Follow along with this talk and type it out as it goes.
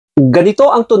Ganito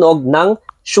ang tunog ng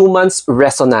Schumann's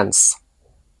resonance.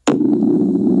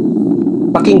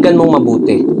 Pakinggan mong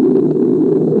mabuti.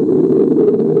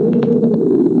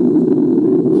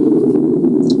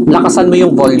 Lakasan mo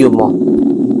yung volume mo.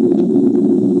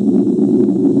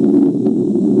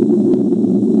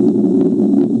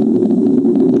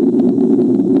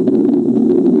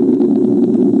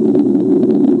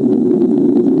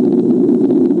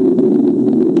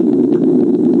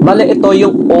 Bale, ito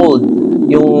yung old.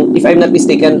 Yung, if I'm not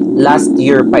mistaken, last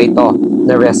year pa ito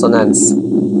na resonance.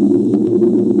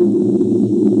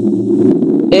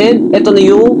 And ito na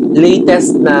yung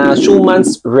latest na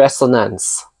Schumann's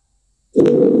resonance.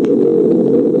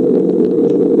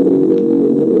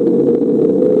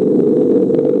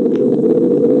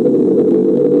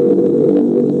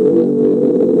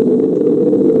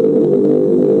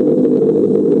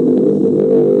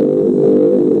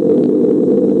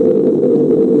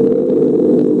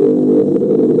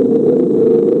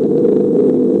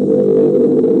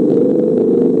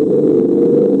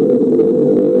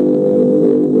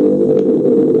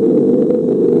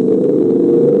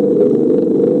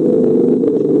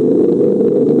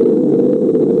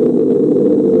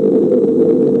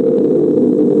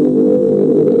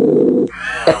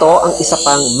 Ito ang isa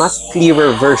pang mas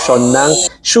clearer version ng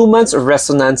Schumann's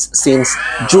resonance since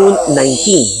June 19.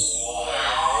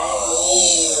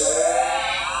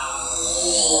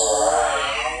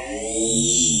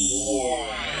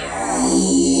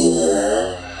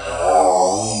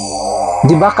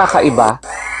 Diba kakaiba?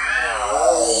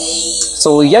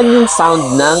 So yan yung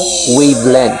sound ng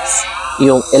wavelengths,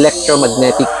 yung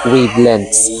electromagnetic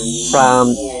wavelengths from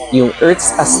yung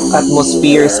Earth's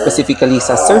atmosphere, specifically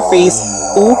sa surface,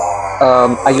 to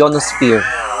ionosphere.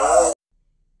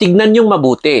 Tignan yung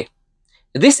mabuti.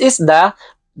 This is the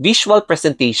visual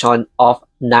presentation of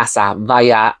NASA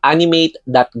via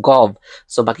animate.gov.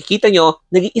 So makikita nyo,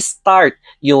 nag-i-start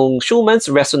yung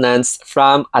Schumann's resonance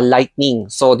from a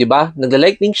lightning. So, di ba?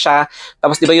 Nagla-lightning siya,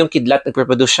 tapos di ba yung kidlat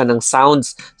nagproduce siya ng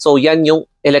sounds. So, yan yung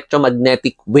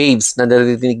electromagnetic waves na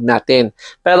naririnig natin.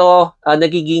 Pero,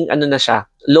 nagiging ano na siya,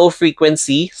 low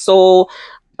frequency. So,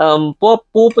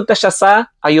 pupunta siya sa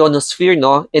ionosphere,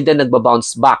 no? And then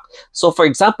nagba-bounce back. So, for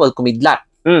example, kumidlat.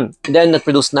 Then,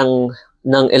 nag-produce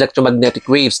ng electromagnetic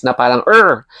waves na parang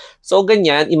So,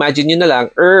 ganyan, imagine nyo na lang,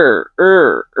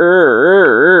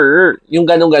 yung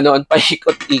ganon-ganon,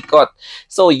 paikot-ikot.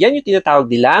 So, yan yung tinatawag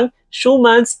nilang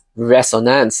Schumann's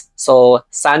resonance. So,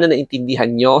 sana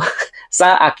naintindihan nyo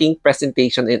sa aking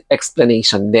presentation and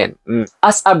explanation din.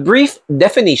 As a brief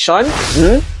definition,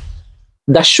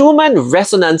 the Schumann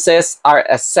resonances are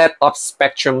a set of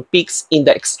spectrum peaks in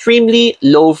the extremely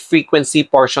low frequency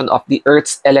portion of the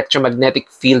Earth's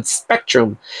electromagnetic field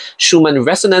spectrum. Schumann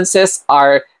resonances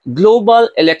are global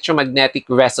electromagnetic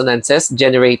resonances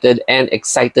generated and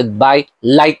excited by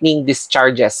lightning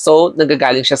discharges. So,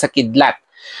 nagagaling siya sa kidlat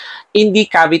in the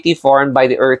cavity formed by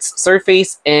the Earth's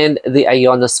surface and the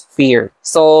ionosphere.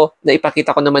 So,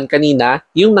 naipakita ko naman kanina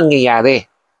yung nangyayari.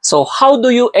 So, how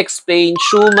do you explain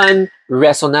Schumann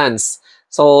resonance?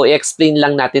 So, i-explain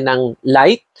lang natin ng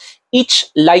light.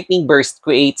 Each lightning burst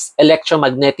creates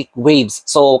electromagnetic waves.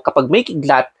 So, kapag may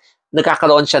kidlat,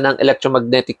 nagkakaroon siya ng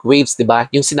electromagnetic waves, di ba?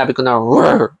 Yung sinabi ko na,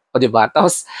 di ba?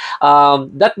 Tapos,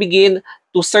 that begin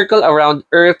to circle around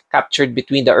Earth, captured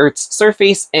between the Earth's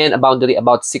surface and a boundary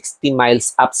about 60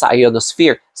 miles up sa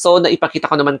ionosphere. So, naipakita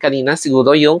ko naman kanina,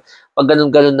 siguro yung pag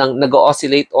ganun-ganun nang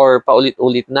nag-oscillate or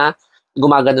paulit-ulit na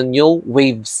gumaganon yung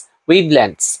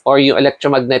wavelengths or yung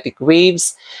electromagnetic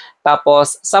waves.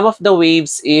 Tapos, some of the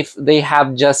waves, if they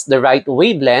have just the right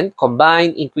wavelength,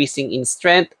 combine, increasing in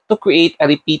strength to create a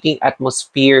repeating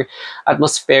atmospheric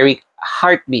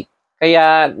heartbeat.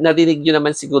 Kaya, narinig nyo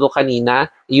naman siguro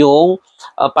kanina yung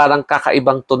parang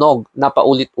kakaibang tunog na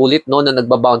paulit-ulit, no, na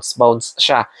nagbabounce-bounce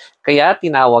siya. Kaya,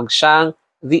 tinawag siyang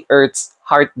the Earth's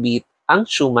heartbeat, ang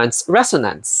Schumann's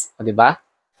resonance. O, diba?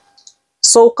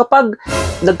 So, kapag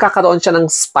nagkakaroon siya ng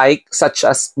spike such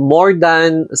as more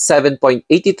than 7.83,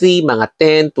 mga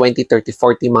 10, 20, 30,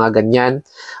 40, mga ganyan,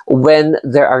 when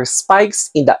there are spikes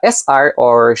in the SR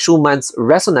or Schumann's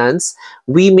resonance,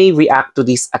 we may react to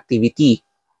this activity.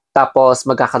 Tapos,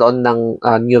 magkakaroon ng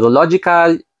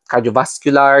neurological,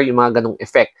 cardiovascular, yung mga ganong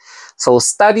effect. So,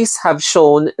 studies have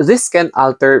shown this can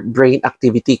alter brain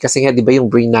activity. Kasi nga, di ba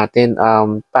yung brain natin,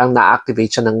 parang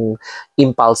na-activate siya ng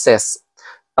impulses.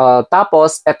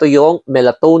 Tapos, ito yung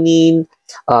melatonin,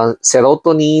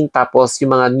 serotonin, tapos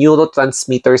yung mga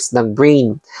neurotransmitters ng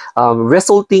brain,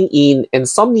 resulting in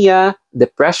insomnia,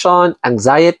 depression,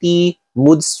 anxiety,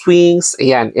 mood swings,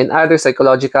 ayan, and other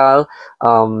psychological,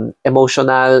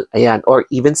 emotional, ayan, or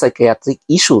even psychiatric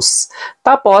issues.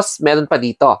 Tapos, meron pa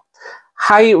dito.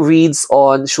 High reads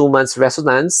on Schumann's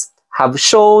resonance have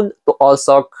shown to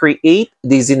also create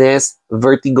dizziness,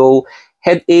 vertigo,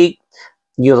 headache,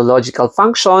 neurological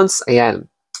functions, ayan.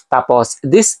 Tapos,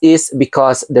 this is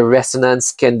because the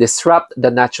resonance can disrupt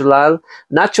the natural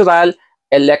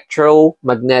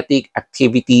electromagnetic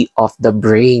activity of the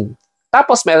brain.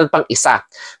 Tapos, meron pang isa.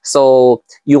 So,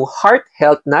 yung heart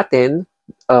health natin,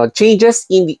 changes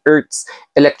in the Earth's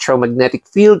electromagnetic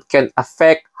field can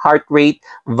affect heart rate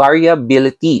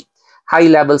variability. High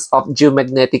levels of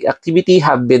geomagnetic activity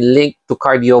have been linked to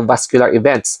cardiovascular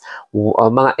events.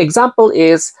 Mga example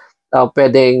is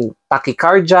pwedeng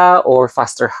tachycardia or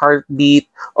faster heartbeat,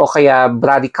 o kaya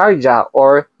bradycardia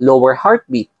or lower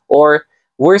heartbeat, or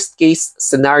worst case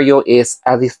scenario is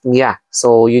arrhythmia.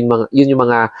 So yun yung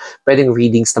mga pwedeng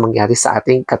readings na mangyari sa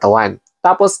ating katawan.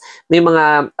 Tapos may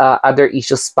mga other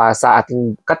issues pa sa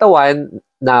ating katawan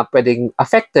na pwedeng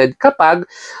affected kapag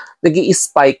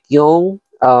nag-i-spike yung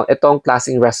itong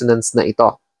klaseng resonance na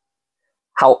ito.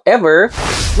 However,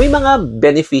 may mga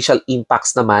beneficial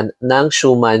impacts naman ng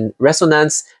Schumann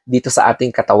resonance dito sa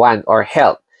ating katawan or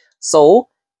health. So,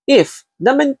 if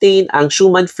na-maintain ang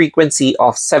Schumann frequency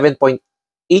of 7.83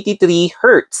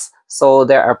 Hz, so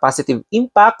there are positive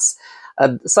impacts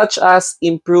such as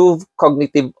improve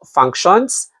cognitive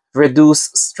functions, reduce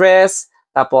stress,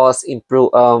 tapos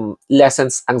improve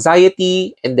lessens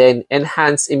anxiety, and then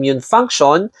enhance immune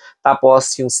function,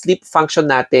 tapos yung sleep function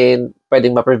natin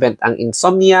pwedeng ma-prevent ang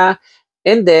insomnia,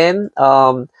 and then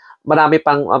marami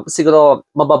pang siguro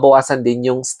mababawasan din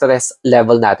yung stress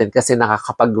level natin kasi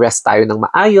nakakapag-rest tayo ng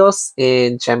maayos,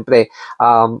 and syempre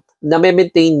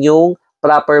na-maintain yung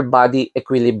proper body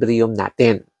equilibrium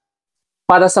natin.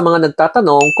 Para sa mga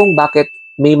nagtatanong kung bakit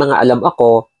may mga alam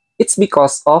ako, it's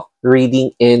because of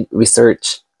reading and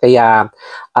research. Kaya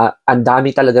ang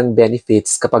dami talagang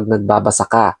benefits kapag nagbabasa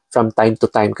ka from time to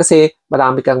time kasi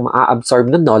marami kang maa-absorb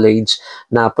na knowledge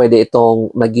na pwede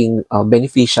itong maging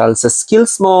beneficial sa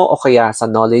skills mo o kaya sa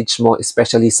knowledge mo,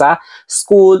 especially sa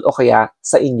school o kaya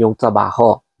sa inyong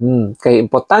trabaho. Kaya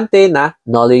importante na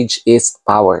knowledge is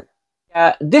power.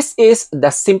 This is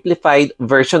the simplified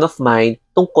version of mine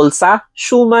tungkol sa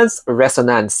Schumann's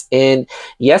resonance. And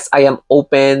yes, I am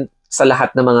open sa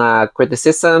lahat ng mga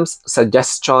criticisms,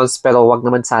 suggestions, pero wag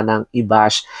naman sanang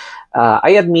i-bash.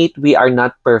 I admit we are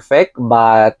not perfect,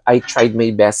 but I tried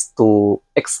my best to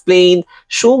explain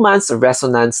Schumann's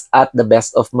resonance at the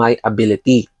best of my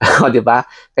ability. O, diba?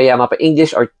 Kaya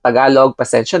mapa-English or Tagalog,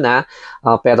 pasensya na.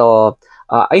 Pero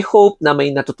I hope na may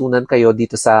natutunan kayo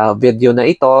dito sa video na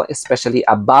ito, especially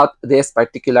about this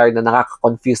particular na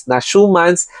nakaka-confuse na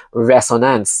Schumann's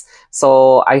resonance.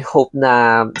 So, I hope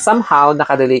na somehow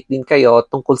nakarelate din kayo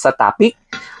tungkol sa topic.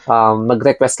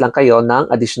 Mag-request lang kayo ng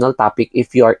additional topic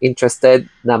if you are interested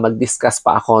na mag-discuss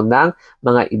pa ako ng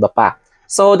mga iba pa.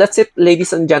 So, that's it,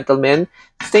 ladies and gentlemen.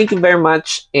 Thank you very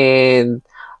much, and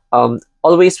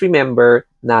always remember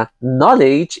na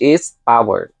knowledge is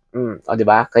power. O,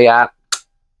 diba? Kaya